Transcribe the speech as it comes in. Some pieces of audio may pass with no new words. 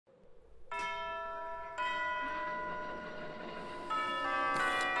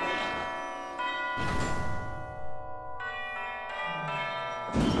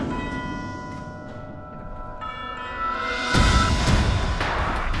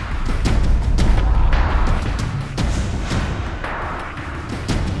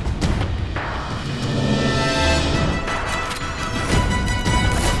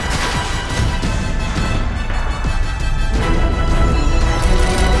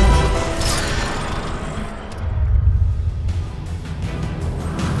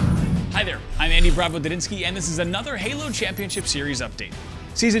Dudynsky, and this is another Halo Championship Series update.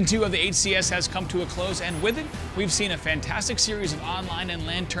 Season 2 of the HCS has come to a close, and with it, we've seen a fantastic series of online and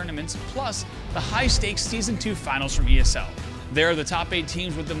LAN tournaments, plus the high-stakes Season 2 finals from ESL. There, the top 8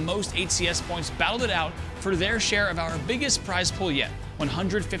 teams with the most HCS points battled it out for their share of our biggest prize pool yet,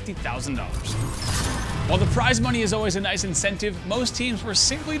 $150,000. While the prize money is always a nice incentive, most teams were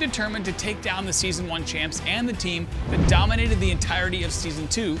simply determined to take down the Season 1 champs and the team that dominated the entirety of Season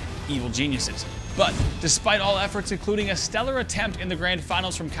 2, Evil Geniuses. But despite all efforts, including a stellar attempt in the grand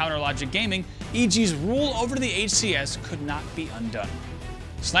finals from Counterlogic Gaming, EG's rule over the HCS could not be undone.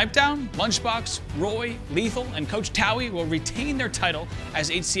 Snipedown, Lunchbox, Roy, Lethal, and Coach Towie will retain their title as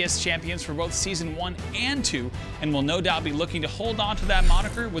HCS champions for both Season 1 and 2, and will no doubt be looking to hold on to that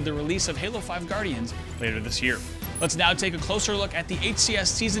moniker with the release of Halo 5 Guardians later this year. Let's now take a closer look at the HCS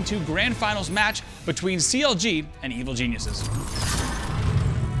Season 2 Grand Finals match between CLG and Evil Geniuses.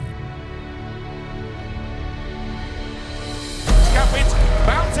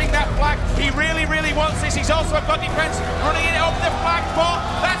 Bouncing that flag, he really wants this. He's also got defense running it over the flagpole.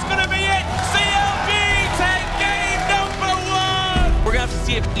 That's going to be it. CLG take game number 1. We're going to have to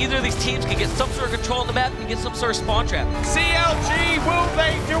see if either of these teams can get some sort of control on the map and get some sort of spawn trap. CLG, will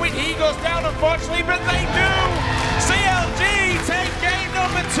they do it? He goes down, unfortunately, but they do. CLG take game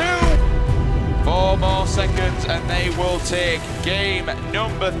number 2. 4 more seconds and they will take game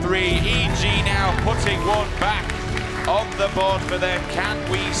number 3. EG now putting one back on the board for them. Can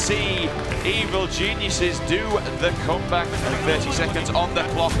we see Evil Geniuses do the comeback? 30 seconds on the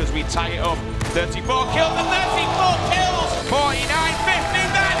clock as we tie it up. 34 kills and 34 kills. 49-50,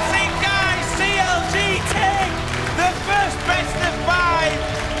 that's it, guys. CLG take the first best of 5.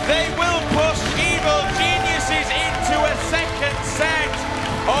 They will push Evil Geniuses into a second set.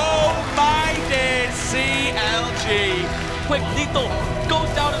 Oh my days, CLG. Quick, Lethal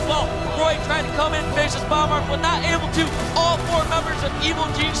goes down as well. Roy trying to come in and finish this bomb arc, but not able to. All 4 members of Evil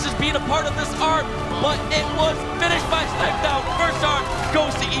Geniuses being a part of this arc, but it was finished by Snipedown. First arc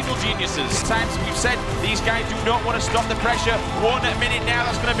goes to Evil Geniuses. Times we've said these guys do not want to stop the pressure. 1 minute now,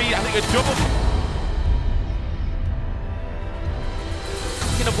 that's going to be, I think, a double.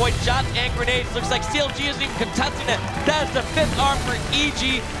 Can avoid shots and grenades. Looks like CLG isn't even contesting it. That is the 5th arc for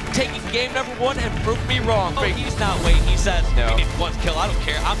EG, taking game number 1 and prove me wrong. Oh, he's not waiting. He says, no. We need 1 kill. I don't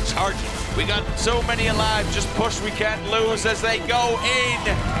care. I'm charging. We got so many alive. Just push. We can't lose as they go in.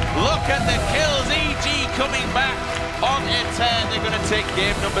 Look at the kills. EG coming back on a turn. They're going to take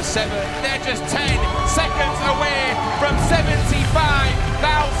game number 7. They're just 10 seconds away from $75,000.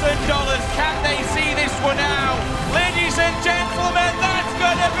 Can they see this one out? Ladies and gentlemen, that's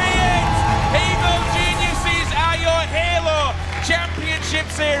going to be it. Evil Geniuses are your Halo Championship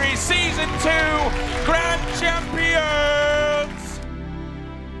Series Season 2 Grand Champions.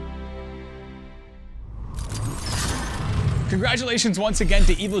 Congratulations once again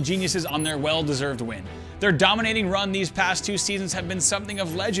to Evil Geniuses on their well-deserved win. Their dominating run these past 2 seasons have been something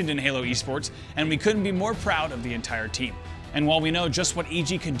of legend in Halo esports, and we couldn't be more proud of the entire team. And while we know just what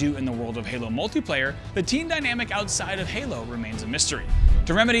EG can do in the world of Halo multiplayer, the team dynamic outside of Halo remains a mystery.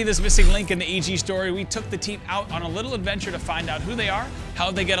 To remedy this missing link in the EG story, we took the team out on a little adventure to find out who they are,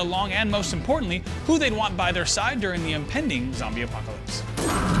 how they get along, and most importantly, who they'd want by their side during the impending zombie apocalypse.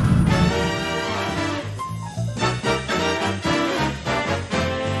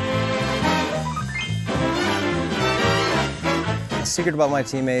 The secret about my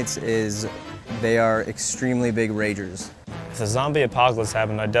teammates is they are extremely big ragers. If the zombie apocalypse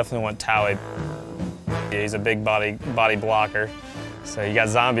happened, I definitely want Towie. He's a big body blocker. So you got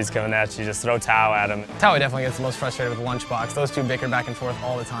zombies coming at you, just throw Towie at him. Towie definitely gets the most frustrated with Lunchbox. Those 2 bicker back and forth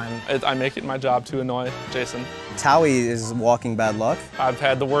all the time. I make it my job to annoy Jason. Towie is walking bad luck. I've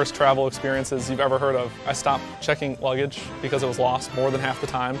had the worst travel experiences you've ever heard of. I stopped checking luggage because it was lost more than half the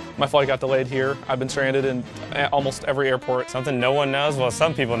time. My flight got delayed here. I've been stranded in almost every airport. Something no one knows, well,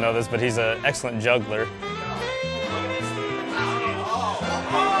 some people know this, but he's an excellent juggler.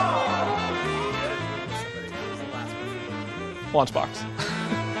 Lunchbox.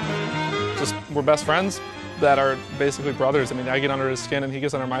 Just, we're best friends that are basically brothers. I mean, I get under his skin and he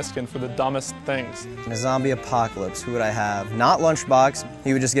gets under my skin for the dumbest things. In a zombie apocalypse, who would I have? Not Lunchbox.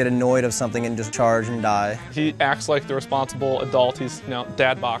 He would just get annoyed of something and just charge and die. He acts like the responsible adult. He's,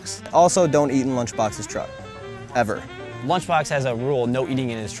 dad box. Also, don't eat in Lunchbox's truck. Ever. Lunchbox has a rule, no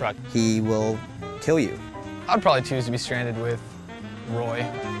eating in his truck. He will kill you. I'd probably choose to be stranded with Roy.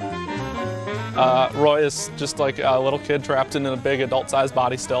 Roy is just like a little kid trapped in a big adult-sized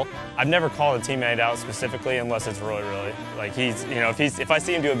body still. I've never called a teammate out specifically unless it's Roy, really. Like he's, you know, if I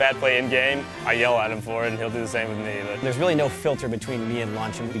see him do a bad play in game, I yell at him for it, and he'll do the same with me. But There's really no filter between me and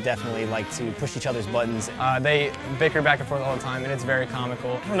Lunch, and we definitely like to push each other's buttons. They bicker back and forth all the time, and it's very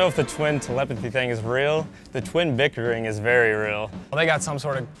comical. I don't know if the twin telepathy thing is real. The twin bickering is very real. Well, they got some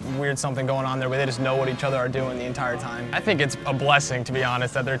sort of weird something going on there where they just know what each other are doing the entire time. I think it's a blessing, to be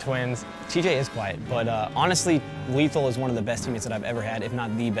honest, that they're twins. TJ is quiet, but honestly, Lethal is one of the best teammates that I've ever had, if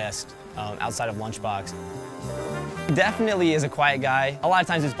not the best, outside of Lunchbox. He definitely is a quiet guy. A lot of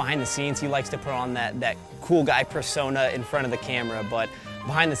times it's behind the scenes. He likes to put on that cool guy persona in front of the camera, but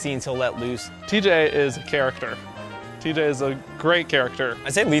behind the scenes he'll let loose. TJ is a character. TJ is a great character.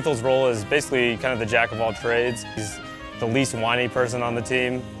 I'd say Lethal's role is basically kind of the jack of all trades. He's the least whiny person on the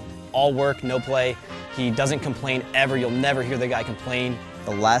team. All work, no play. He doesn't complain ever. You'll never hear the guy complain.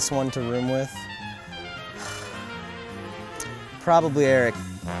 The last one to room with, probably Eric.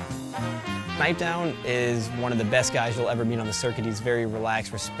 Snipedown is one of the best guys you'll ever meet on the circuit. He's very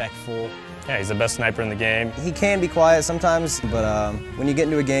relaxed, respectful. Yeah, he's the best sniper in the game. He can be quiet sometimes, but when you get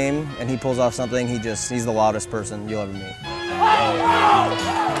into a game and he pulls off something, he's the loudest person you'll ever meet.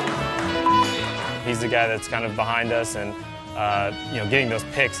 He's the guy that's kind of behind us and you know, getting those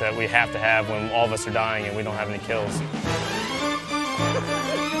picks that we have to have when all of us are dying and we don't have any kills.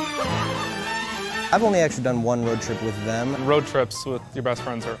 I've only actually done one road trip with them. Road trips with your best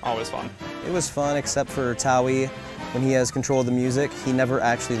friends are always fun. It was fun, except for Towie. When he has control of the music, he never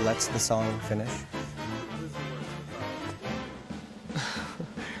actually lets the song finish.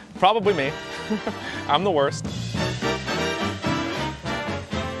 Probably me. I'm the worst.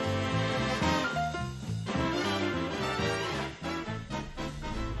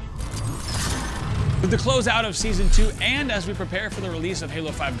 With the closeout of Season 2 and as we prepare for the release of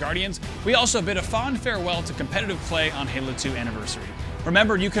Halo 5 Guardians, we also bid a fond farewell to competitive play on Halo 2 Anniversary.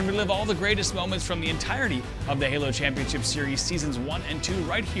 Remember, you can relive all the greatest moments from the entirety of the Halo Championship Series Seasons 1 and 2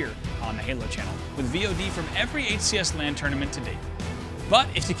 right here on the Halo channel, with VOD from every HCS LAN tournament to date. But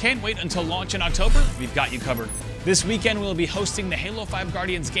if you can't wait until launch in October, we've got you covered. This weekend we'll be hosting the Halo 5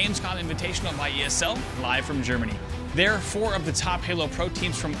 Guardians gamescom Invitational by ESL, live from Germany. There, 4 of the top Halo Pro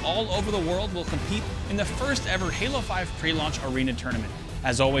teams from all over the world will compete in the first ever Halo 5 pre-launch arena tournament.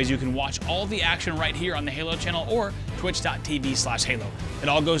 As always, you can watch all the action right here on the Halo channel or twitch.tv/Halo. It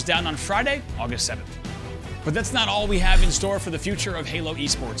all goes down on Friday, August 7th. But that's not all we have in store for the future of Halo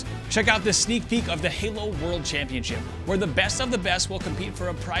esports. Check out this sneak peek of the Halo World Championship, where the best of the best will compete for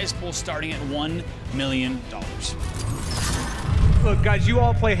a prize pool starting at $1 million. Look, guys, you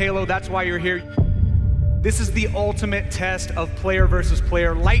all play Halo, that's why you're here. This is the ultimate test of player versus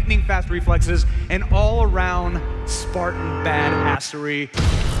player, lightning fast reflexes, and all around Spartan badassery.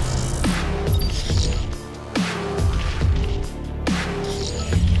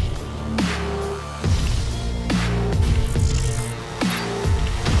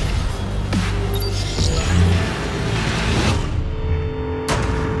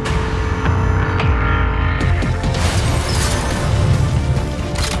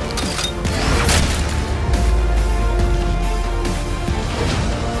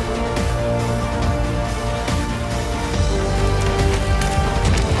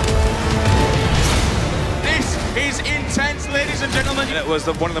 Ladies and gentlemen, it was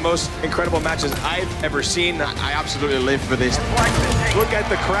one of the most incredible matches I've ever seen. I absolutely live for this. Look at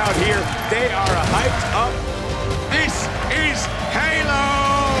the crowd here. They are hyped up. This is Halo!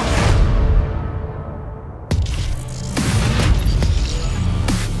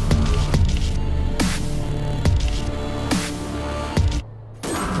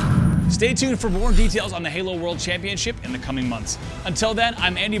 Stay tuned for more details on the Halo World Championship in the coming months. Until then,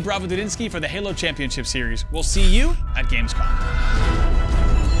 I'm Andy Dudynsky for the Halo Championship Series. We'll see you at gamescom.